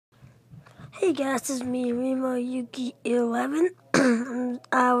Hey guys, this is me, Remo Yuki 11.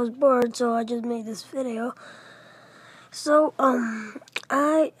 I was bored, so I just made this video. So, I'm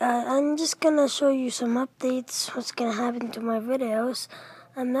just gonna show you some updates, what's gonna happen to my videos.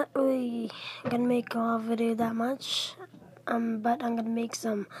 I'm not really gonna make a video that much, but I'm gonna make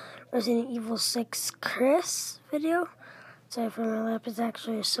some Resident Evil 6 Chris video. Sorry for my lip, it's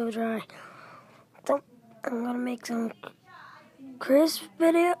actually so dry. So, I'm gonna make some Chris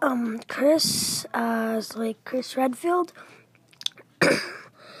video, Chris, is like Chris Redfield,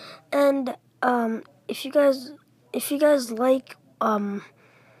 and if you guys like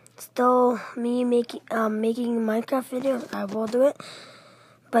still me making Minecraft videos, I will do it.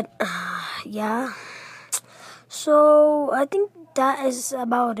 But yeah, so I think that is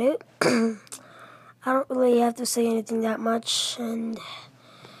about it. I don't really have to say anything that much, and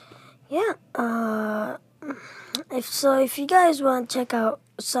yeah, if you guys want to check out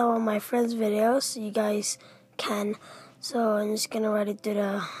some of my friends' videos, you guys can. So I'm just gonna write it to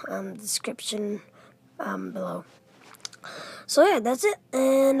the description below. So yeah, that's it,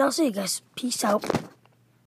 and I'll see you guys. Peace out.